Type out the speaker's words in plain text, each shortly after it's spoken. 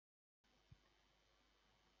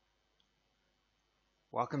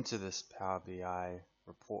Welcome to this Power BI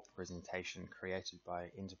report presentation created by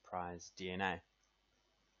Enterprise DNA.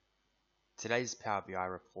 Today's Power BI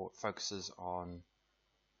report focuses on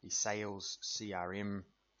the sales CRM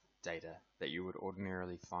data that you would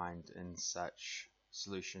ordinarily find in such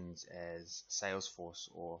solutions as Salesforce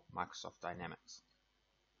or Microsoft Dynamics.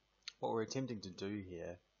 What we're attempting to do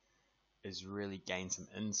here is really gain some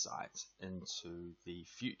insight into the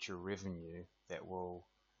future revenue that will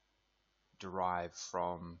derive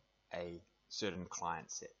from a certain client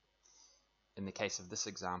set. In the case of this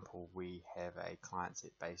example, we have a client set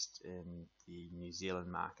based in the New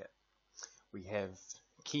Zealand market. We have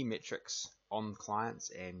key metrics on clients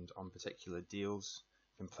and on particular deals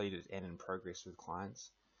completed and in progress with clients.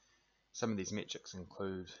 Some of these metrics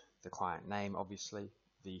include the client name, obviously,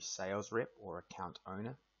 the sales rep or account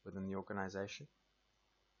owner within the organization,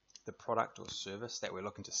 the product or service that we're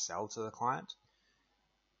looking to sell to the client,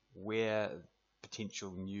 where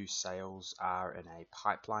potential new sales are in a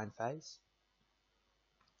pipeline phase.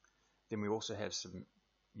 Then we also have some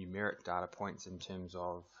numeric data points in terms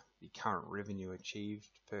of the current revenue achieved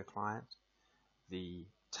per client, the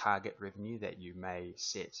target revenue that you may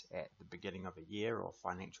set at the beginning of a year or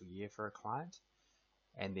financial year for a client,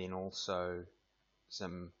 and then also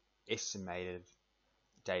some estimated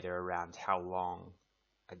data around how long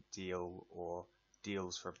a deal or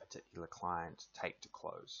deals for a particular client take to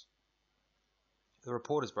close. The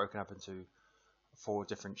report is broken up into 4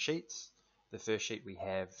 different sheets. The first sheet we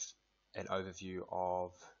have an overview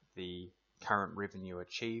of the current revenue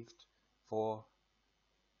achieved for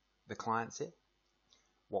the client set,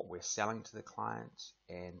 what we're selling to the client,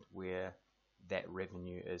 and where that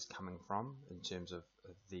revenue is coming from in terms of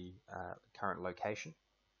the current location.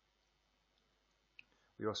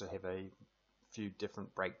 We also have a few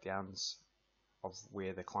different breakdowns of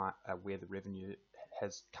where the client, where the revenue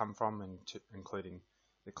has come from, including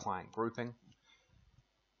the client grouping,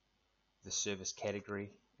 the service category,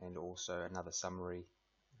 and also another summary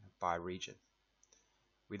by region.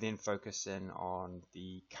 We then focus in on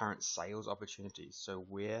the current sales opportunities. So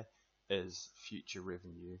where is future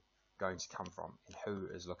revenue going to come from and who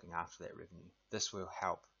is looking after that revenue? This will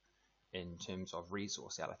help in terms of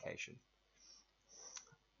resource allocation.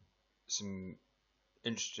 Some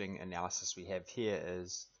interesting analysis we have here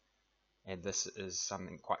is, and this is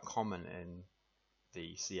something quite common in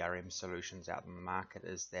the CRM solutions out in the market,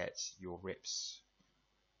 is that your reps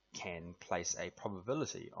can place a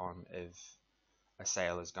probability on if a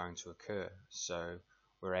sale is going to occur. So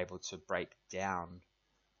we're able to break down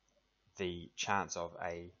the chance of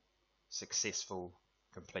a successful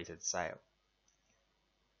completed sale.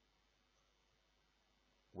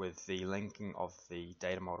 With the linking of the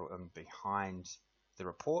data model in behind the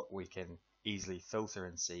report, we can easily filter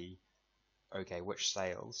and see, okay, which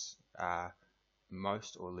sales are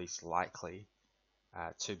most or least likely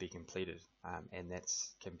to be completed, and that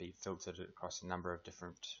can be filtered across a number of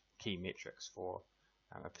different key metrics for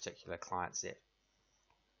a particular client set.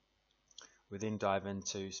 We then dive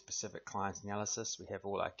into specific client analysis. We have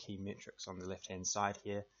all our key metrics on the left hand side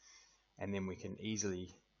here, and then we can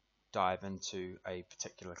easily dive into a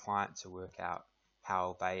particular client to work out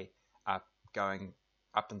how they are going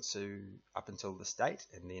up until this date,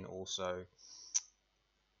 and then also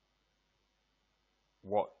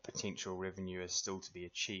what potential revenue is still to be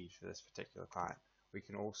achieved for this particular client. We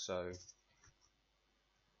can also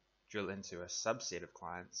drill into a subset of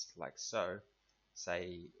clients, like so.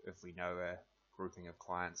 Say if we know a grouping of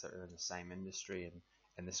clients that are in the same industry,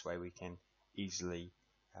 and this way we can easily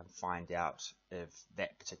find out if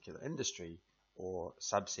that particular industry or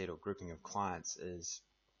subset or grouping of clients is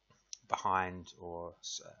behind or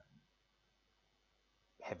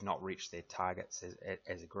have not reached their targets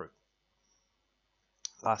as a group.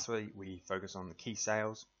 Lastly, we focus on the key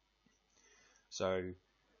sales. So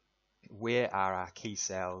where are our key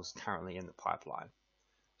sales currently in the pipeline?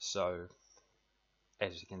 So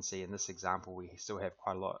as you can see in this example, we still have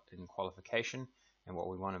quite a lot in qualification, and what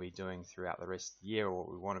we want to be doing throughout the rest of the year, or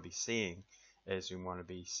what we want to be seeing, is we want to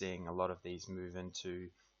be seeing a lot of these move into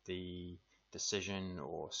the decision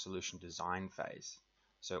or solution design phase.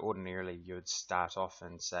 So ordinarily you would start off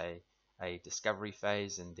in, say, a discovery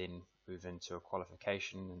phase and then move into a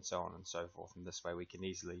qualification and so on and so forth, and this way we can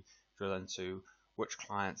easily drill into which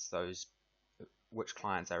clients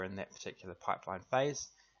are in that particular pipeline phase,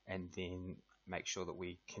 and then make sure that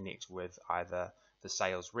we connect with either the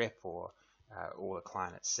sales rep or the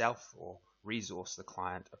client itself, or resource the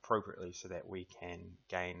client appropriately so that we can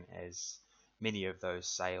gain as many of those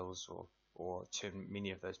sales or turn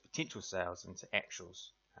many of those potential sales into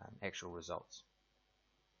actual results.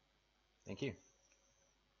 Thank you.